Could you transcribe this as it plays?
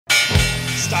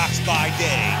Stocks by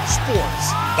day,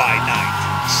 sports by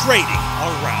night. Trading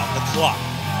around the clock.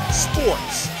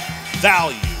 Sports,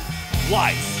 value,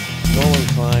 life. Nolan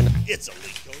Klein. It's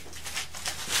Elite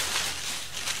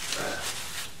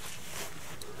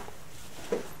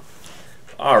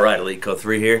Code. Alright, Elite Code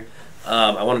 3 here.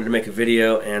 I wanted to make a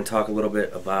video and talk a little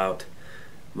bit about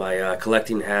my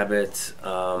collecting habits,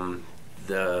 what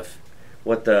the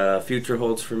future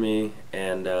holds for me,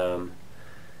 and a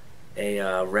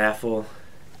raffle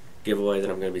giveaway that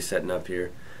I'm going to be setting up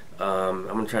here. I'm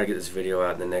going to try to get this video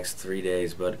out in the next 3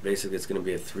 days, but basically it's going to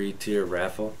be a 3-tier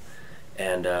raffle,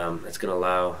 and it's going to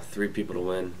allow 3 people to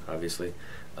win, obviously.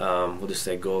 We'll just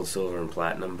say gold, silver, and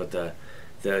platinum, but the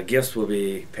gifts will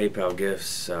be PayPal gifts,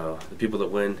 so the people that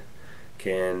win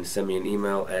can send me an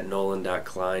email at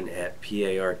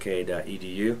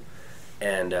nolan.klein@park.edu,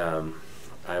 and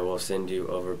I will send you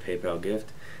over a PayPal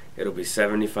gift. It'll be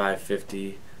 $75,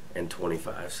 $50, and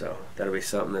 $25, so that'll be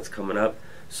something that's coming up,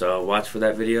 so watch for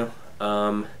that video.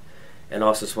 And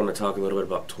also just want to talk a little bit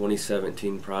about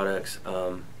 2017 products.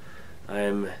 I'm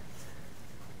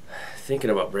thinking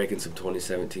about breaking some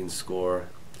 2017 score,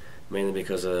 mainly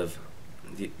because of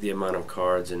the amount of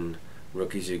cards and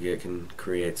rookies you get can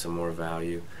create some more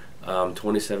value.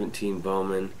 2017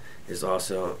 Bowman is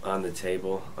also on the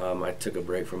table. I took a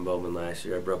break from Bowman last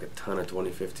year. I broke a ton of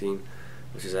 2015,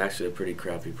 which is actually a pretty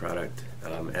crappy product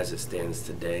as it stands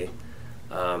today.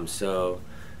 So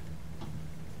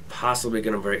possibly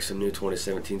going to break some new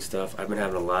 2017 stuff. I've been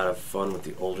having a lot of fun with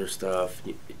the older stuff.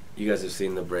 You guys have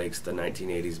seen the breaks, the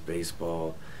 1980s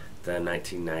baseball, the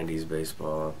 1990s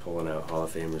baseball, pulling out Hall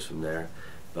of Famers from there.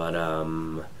 But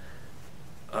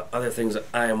other things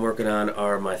I am working on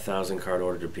are my 1,000 card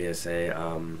order to PSA.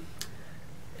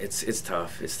 It's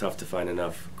tough. It's tough to find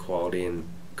enough quality and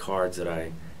cards that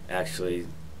I actually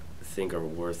think are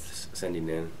worth sending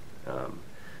in. A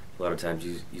lot of times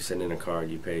you send in a card,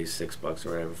 you pay $6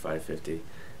 or whatever, $5.50,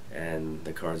 and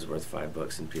the card's worth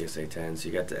 $5 in PSA 10. So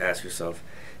you got to ask yourself,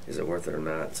 is it worth it or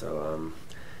not? So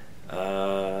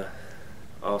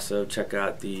also check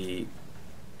out the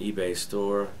eBay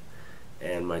store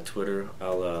and my Twitter.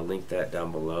 I'll link that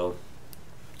down below.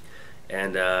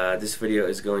 And this video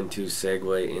is going to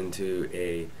segue into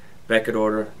a Beckett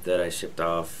order that I shipped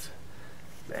off,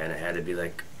 and it had to be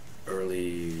like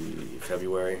early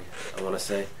February, I want to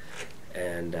say,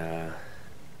 and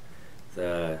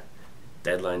the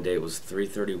deadline date was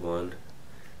 3/31.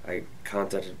 I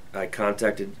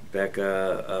contacted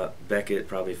Beckett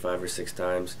probably 5 or 6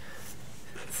 times.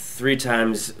 3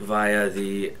 times via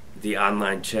the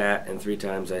online chat, and 3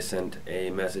 times I sent a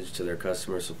message to their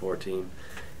customer support team,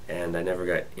 and I never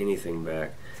got anything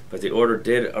back. But the order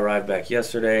did arrive back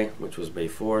yesterday, which was May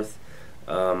 4th.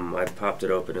 I popped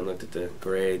it open and looked at the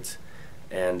grades,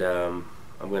 and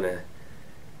we're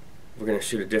gonna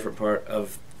shoot a different part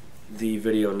of the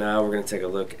video now. We're gonna take a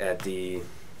look at the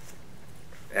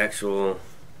actual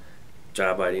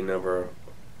job ID number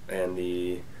and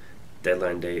the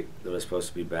deadline date that was supposed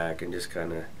to be back, and just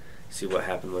kind of see what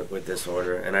happened with this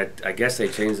order. And I guess they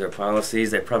changed their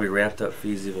policies. They probably ramped up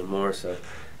fees even more, so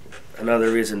another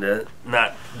reason to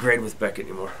not grade with Beckett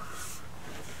anymore.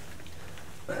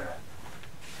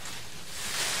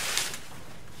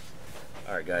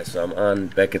 Alright guys, so I'm on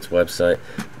Beckett's website.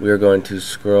 We are going to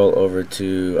scroll over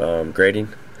to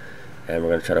grading, and we're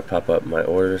going to try to pop up my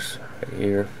orders right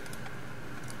here.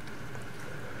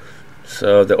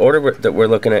 So the order that we're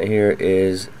looking at here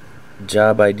is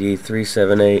job ID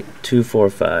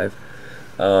 378245.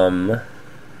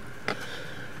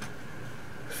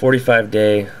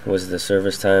 45-day was the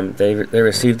service time. They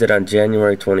received it on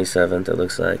January 27th, it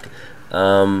looks like.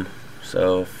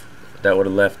 So that would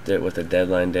have left it with a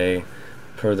deadline day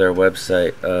per their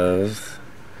website of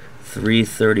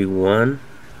 3/31,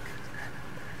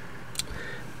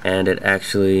 and it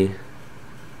actually,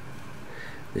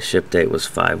 the ship date was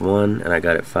 5/1, and I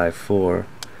got it 5/4.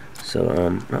 So I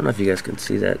don't know if you guys can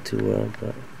see that too well,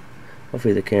 but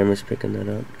hopefully the camera's picking that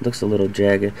up. It looks a little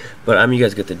jagged, but you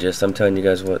guys get the gist. I'm telling you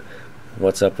guys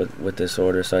what's up with this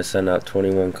order. So I sent out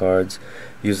 21 cards.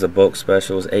 Use the bulk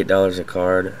special. It was $8 a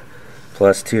card,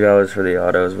 plus $2 for the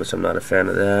autos, which I'm not a fan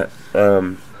of that.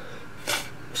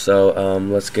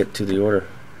 Let's get to the order.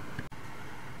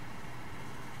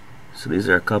 So these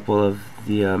are a couple of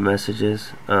the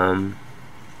messages.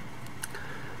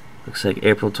 Looks like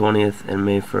April 20th and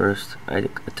May 1st. I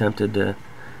attempted to.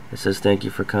 It says thank you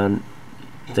for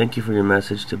your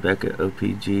message to Beckett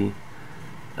OPG.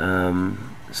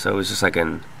 So it was just like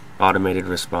an automated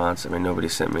response. I mean, nobody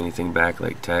sent me anything back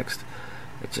like text.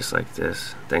 It's just like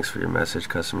this: thanks for your message,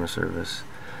 customer service.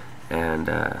 And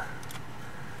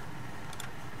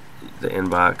the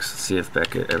inbox, see if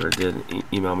Beckett ever did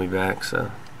email me back.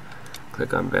 So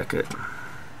click on Beckett.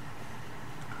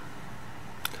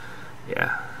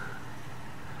 Yeah,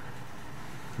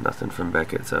 nothing from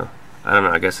Beckett. So I don't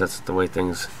know, I guess that's the way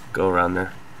things go around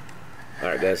there.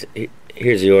 Alright guys,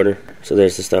 here's the order. So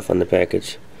there's the stuff on the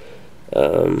package.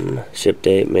 Ship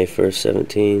date May 1st,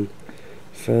 17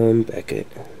 from Beckett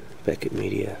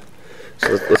Media.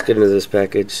 So let's get into this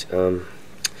package.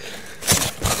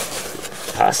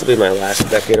 Possibly my last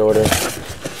Beckett order.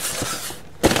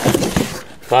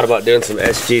 Thought about doing some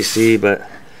SGC, but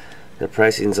the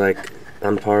pricing's like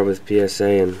on par with PSA,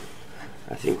 and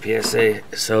I think PSA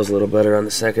sells a little better on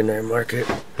the secondary market.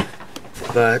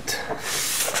 But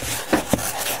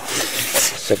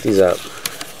check these out.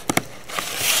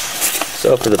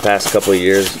 So for the past couple of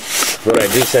years, when I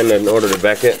do send an order to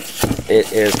Beckett,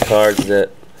 it is cards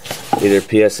that either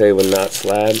PSA will not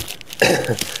slab.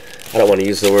 I don't want to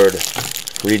use the word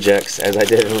rejects as I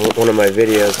did in one of my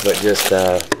videos, but just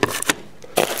I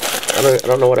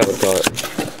don't know what I would call it.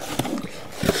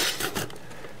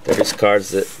 They're just cards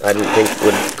that I didn't think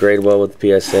would grade well with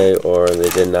PSA, or they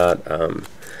did not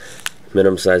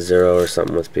minimum size 0 or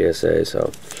something with PSA.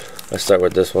 So I start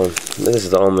with this one. This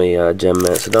is the only gem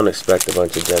mint, so don't expect a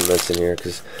bunch of gem mints in here,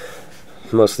 because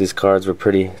most of these cards were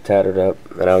pretty tattered up,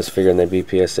 and I was figuring they'd be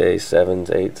PSA 7s,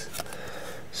 8s.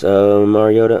 So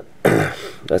Mariota,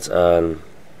 that's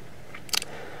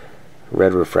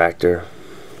red refractor.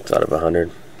 It's out of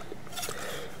 100.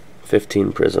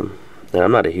 15 prism. Now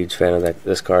I'm not a huge fan of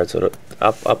this card, so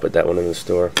I'll put that one in the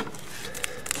store.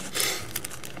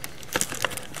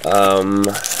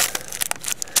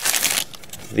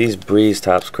 These Breeze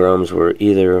Topps Chromes were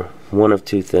either one of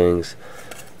two things.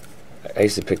 I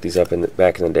used to pick these up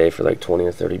back in the day for like 20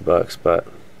 or 30 bucks, but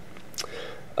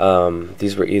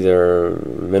these were either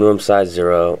minimum size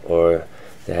 0, or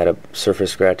they had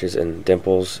surface scratches and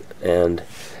dimples, and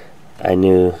I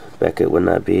knew Beckett would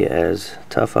not be as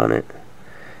tough on it,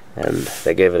 and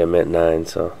they gave it a mint 9,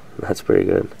 so that's pretty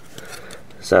good.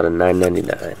 It's out of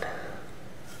 $9.99.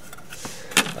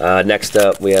 Next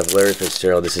up, we have Larry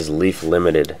Fitzgerald. This is Leaf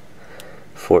Limited,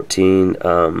 14.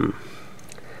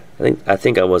 I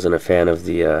think I wasn't a fan of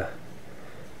the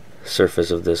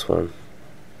surface of this one,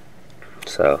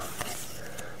 so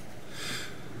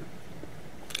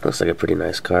looks like a pretty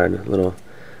nice card. A little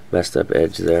messed up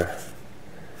edge there.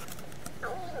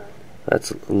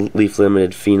 That's Leaf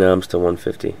Limited Phenoms to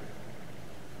 150.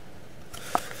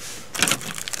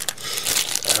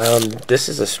 This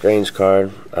is a strange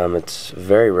card. It's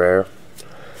very rare.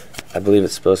 I believe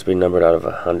it's supposed to be numbered out of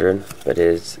 100, but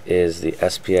it is the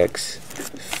SPX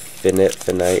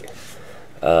Finite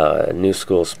New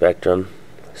School Spectrum.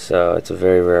 So it's a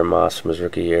very rare Moss from his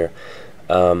rookie year.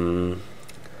 I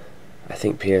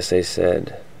think PSA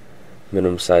said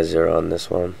minimum size 0 on this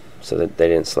one, so that they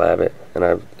didn't slab it.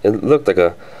 And it looked like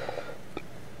a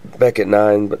Beckett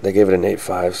 9, but they gave it an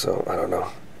 8.5, so I don't know.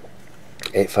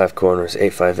 8.5 corners,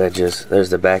 8.5 edges. There's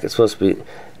the back. It's supposed to be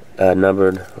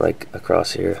numbered like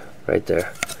across here, right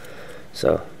there.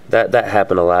 So that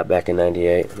happened a lot back in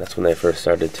 '98. That's when they first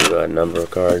started to number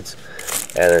cards.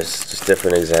 And there's just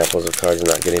different examples of cards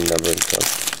not getting numbered. So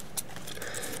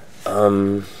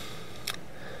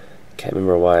can't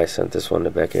remember why I sent this one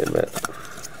to Beckett, but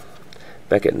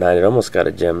Beckett 9, it almost got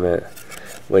a gem mint,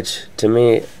 which to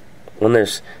me, when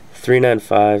there's 3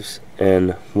 9.5s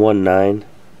and 1 9,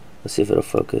 let's see if it'll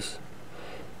focus.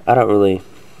 I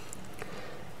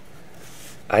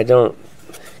don't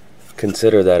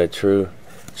consider that a true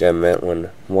gem mint when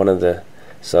one of the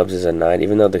subs is a 9,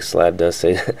 even though the slab does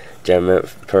say gem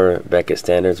mint per Beckett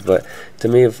standards. But to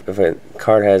me, if a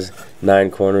card has 9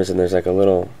 corners and there's like a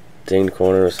little dinged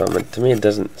corner or something, to me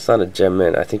it's not a gem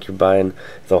mint. I think you're buying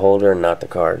the holder and not the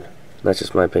card. That's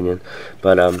just my opinion.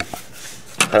 But I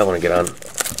don't want to get on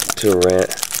to a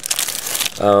rant.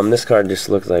 This card just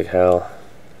looked like hell,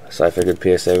 so I figured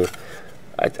PSA.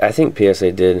 I think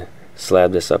PSA did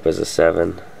slab this up as a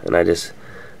 7, and I just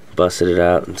busted it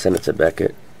out and sent it to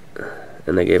Beckett,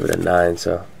 and they gave it a 9.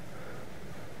 So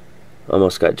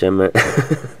almost got gem mint.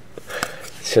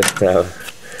 It's just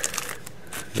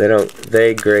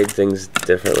they grade things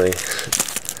differently.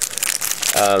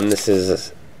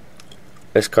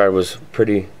 This card was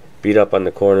pretty beat up on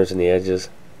the corners and the edges,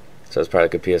 so it's probably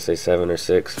like a PSA 7 or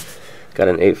 6. Got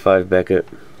an 8.5 Beckett.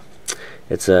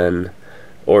 It's an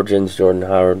Origins Jordan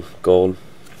Howard Gold.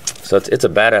 So it's a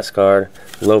badass card,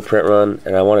 low print run,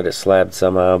 and I wanted it slabbed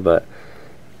somehow, but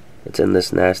it's in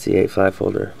this nasty 8.5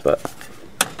 folder,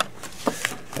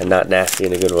 and not nasty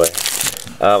in a good way.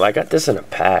 I got this in a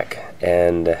pack,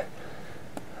 and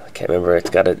I can't remember. It's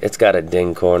got a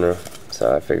ding corner,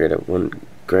 so I figured it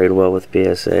wouldn't grade well with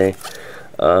PSA.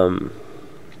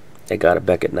 They got it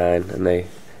back at 9, and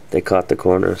they caught the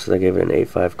corner, so they gave it an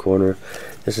 8.5 corner.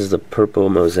 This is the purple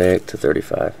mosaic to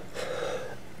 35.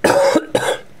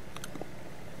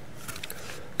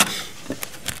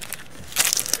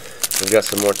 We've got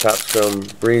some more Top Stone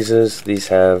Breezes. These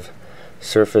have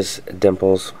surface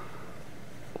dimples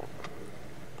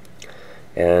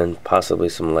and possibly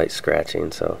some light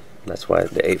scratching, so that's why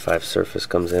the 8.5 surface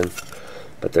comes in.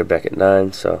 But they're back at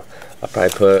 9, so I'll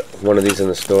probably put one of these in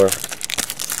the store.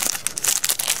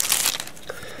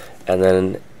 And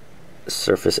then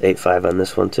surface 8.5 on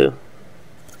this one too.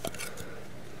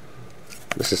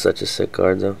 This is such a sick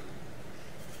card though.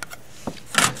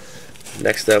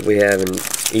 Next up we have an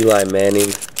Eli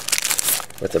Manning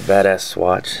with a badass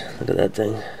swatch. Look at that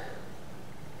thing.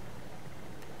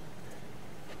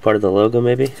 Part of the logo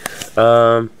maybe? It's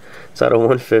out of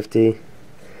 150.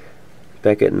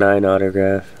 Back at 9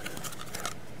 autograph.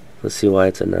 Let's see why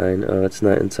it's a 9. Oh, it's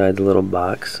not inside the little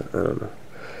box. I don't know.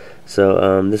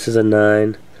 So this is a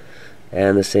 9,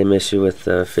 and the same issue with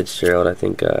Fitzgerald. I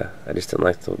think I just didn't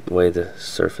like the way the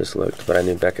surface looked, but I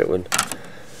knew Beckett would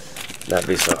not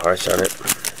be so harsh on it.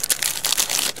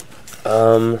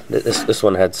 This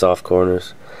one had soft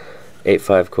corners,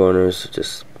 8.5 corners.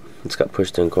 Just it's got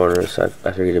pushed in corners. So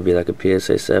I figured it'd be like a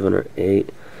PSA 7 or 8.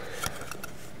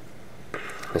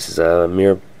 This is a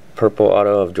mirror purple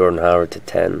auto of Jordan Howard to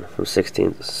 10 from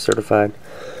 16 certified.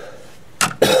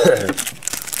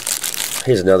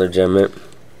 Here's another gem mint.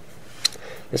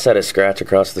 This had a scratch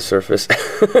across the surface.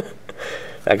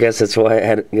 I guess that's why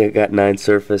it got 9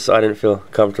 surface, so I didn't feel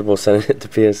comfortable sending it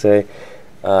to PSA.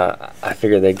 I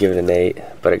figured they'd give it an 8,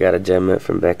 but it got a gem mint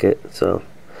from Beckett, so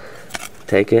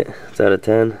take it. It's out of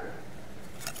 10.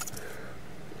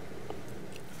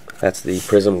 That's the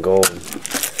Prism Gold.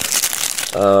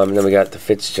 Then we got the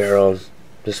Fitzgerald.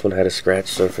 This one had a scratch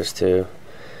surface too,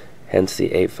 hence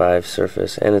the 8.5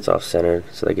 surface, and it's off centered,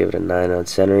 so they gave it a 9 on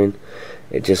centering.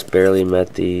 It just barely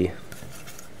met the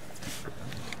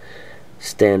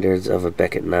standards of a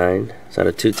Beckett 9. It's out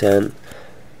of 210.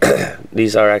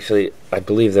 These are actually, I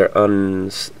believe they're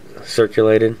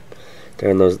uncirculated. They're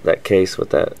in that case with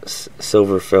that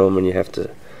silver film, and you have to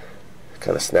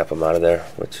kind of snap them out of there,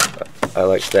 which I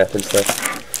like snapping stuff.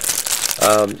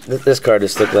 This card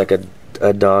just looked like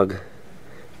a dog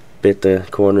bit the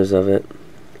corners of it.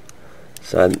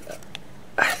 So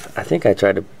I think I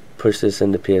tried to push this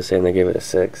into PSA and they gave it a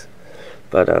 6,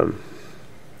 but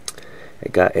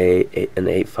it got an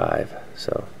 8.5.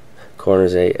 So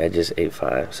corners 8, edges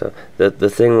 8.5. So the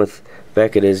thing with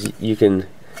Beckett is you can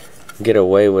get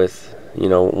away with, you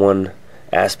know, one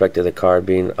aspect of the card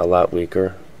being a lot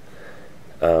weaker,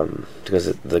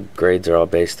 because the grades are all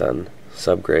based on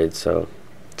subgrades, so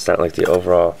it's not like the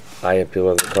overall eye appeal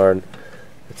of the card.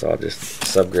 It's all just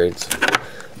subgrades.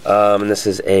 And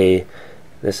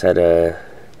this had a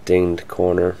dinged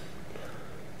corner.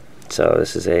 So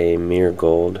this is a Mirror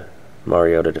Gold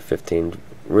Mariota to 15.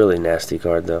 Really nasty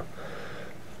card though.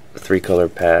 3-color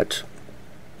patch,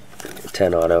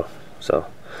 10 auto. So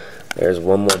there's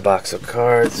one more box of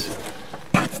cards.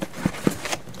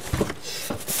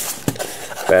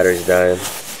 Battery's dying.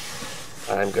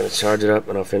 I'm gonna charge it up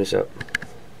and I'll finish up.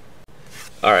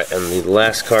 Alright, and the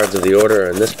last cards of the order are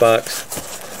in this box.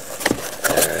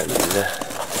 And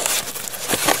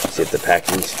see if the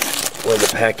where the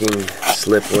packing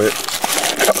slip went.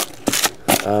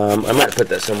 I might put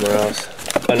that somewhere else.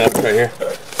 Oh no, right here.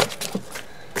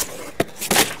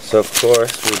 So of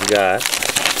course we've got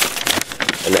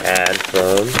an ad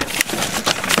from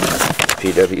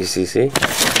PWCC.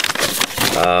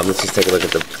 Let's just take a look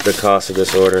at the cost of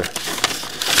this order.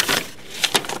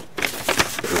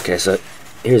 Okay, so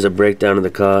here's a breakdown of the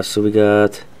cost. So we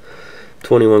got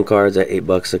 21 cards at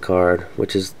 $8 a card,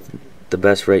 which is the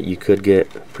best rate you could get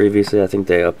previously. I think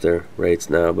they upped their rates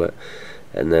now, but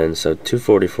and then so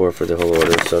 $244 for the whole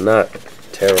order, so not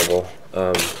terrible.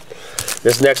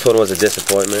 This next one was a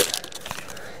disappointment,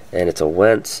 and it's a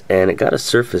Wentz, and it got a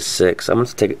Surface 6. I'm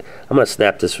gonna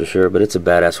snap this for sure, but it's a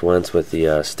badass Wentz with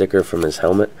the sticker from his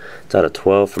helmet. It's out of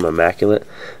 12 from Immaculate,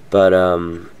 but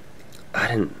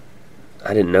I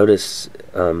didn't notice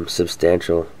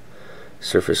substantial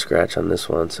surface scratch on this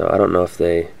one, so I don't know if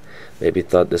they maybe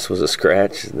thought this was a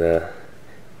scratch, the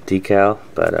decal,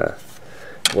 but I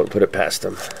wouldn't put it past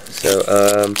them. So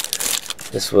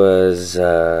this was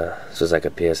like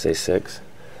a PSA 6.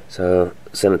 So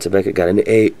sent it to Beckett, got an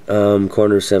 8,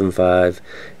 corners 7.5,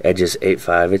 edges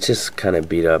 8.5. It's just kind of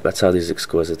beat up. That's how these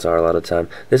exquisites are a lot of time.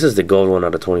 This is the gold one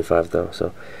out of 25 though,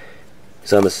 so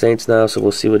he's on the Saints now, so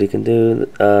we'll see what he can do.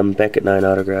 Beckett 9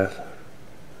 autograph.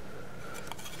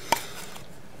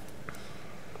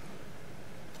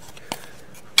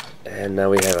 And now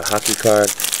we have a hockey card.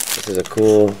 This is a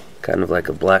cool, kind of like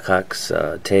a Blackhawks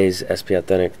Taze SP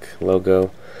Authentic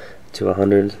logo to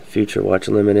 100. Future Watch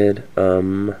Limited.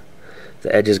 The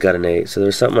edges got an 8. So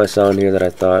there's something I saw in here that I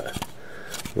thought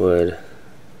would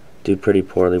do pretty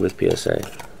poorly with PSA.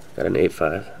 Got an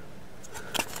 8.5.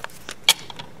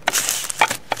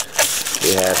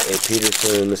 We have a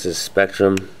Peterson. This is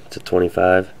Spectrum. It's a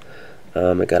 25.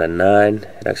 It got a 9.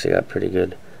 It actually got pretty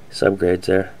good subgrades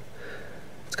there.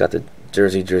 It's got the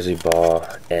jersey ball,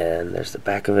 and there's the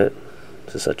back of it.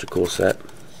 This is such a cool set.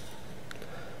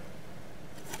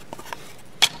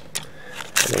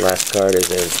 And the last card is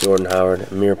a Jordan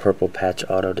Howard Mirror Purple Patch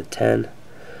Auto to 10.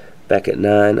 Back at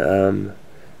 9.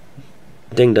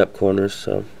 Dinged up corners,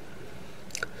 so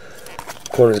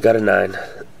corners got a 9.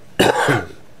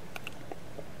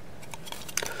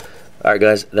 Alright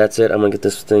guys, that's it. I'm gonna get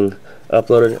this thing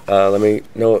uploaded. Let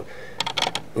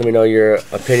me know your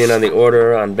opinion on the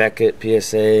order, on Beckett,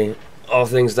 PSA, all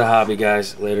things the hobby,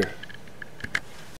 guys. Later.